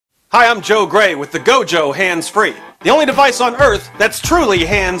Hi, I'm Joe Gray with the GoJo Hands Free, the only device on Earth that's truly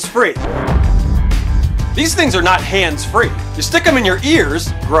hands-free. These things are not hands-free. You stick them in your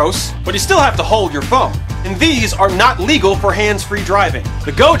ears, gross, but you still have to hold your phone. And these are not legal for hands-free driving.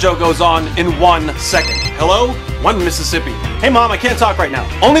 The GoJo goes on in 1 second. Hello? 1 Mississippi. Hey Mom, I can't talk right now.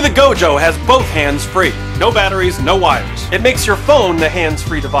 Only the GoJo has both hands free. No batteries, no wires. It makes your phone the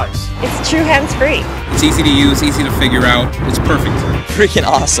hands-free device. It's true hands-free. It's easy to use, easy to figure out. It's perfect. Freaking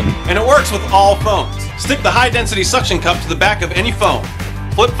awesome. And it works with all phones. Stick the high-density suction cup to the back of any phone.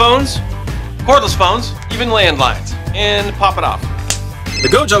 Flip phones, cordless phones, even landlines. And pop it off. The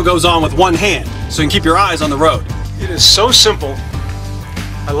GoJo goes on with one hand, so you can keep your eyes on the road. It is so simple.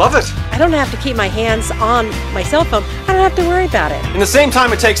 I love it. I don't have to keep my hands on my cell phone. I don't have to worry about it. In the same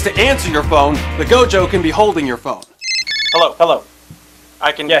time it takes to answer your phone, the GoJo can be holding your phone. Hello.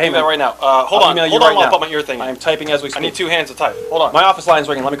 I can do that right now. Hold on while I put my ear thing in. I'm typing as we speak. I need 2 hands to type. Hold on. My office line's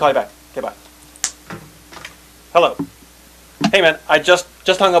ringing. Let me call you back. Okay, bye. Hello. Hey man, I just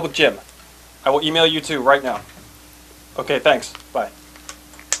hung up with Jim. I will email you too right now. Okay, thanks. Bye.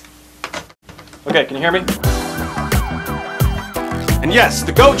 Okay, can you hear me? And yes,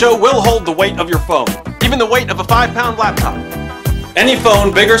 the GoJo will hold the weight of your phone, even the weight of a 5-pound laptop. Any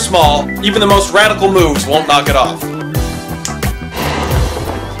phone, big or small, even the most radical moves won't knock it off.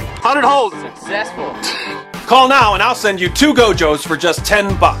 100 holds. Successful. Call now and I'll send you 2 GoJos for just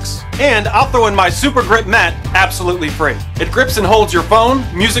 10 bucks. And I'll throw in my Super Grip mat absolutely free. It grips and holds your phone,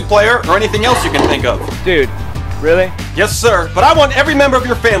 music player, or anything else you can think of. Dude, really? Yes, sir, but I want every member of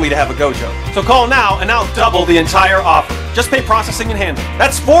your family to have a GoJo. So call now and I'll double the entire offer. Just pay processing and handling.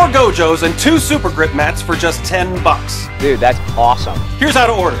 That's 4 GoJos and 2 Super Grip mats for just 10 bucks. Dude, that's awesome. Here's how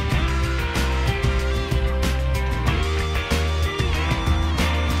to order.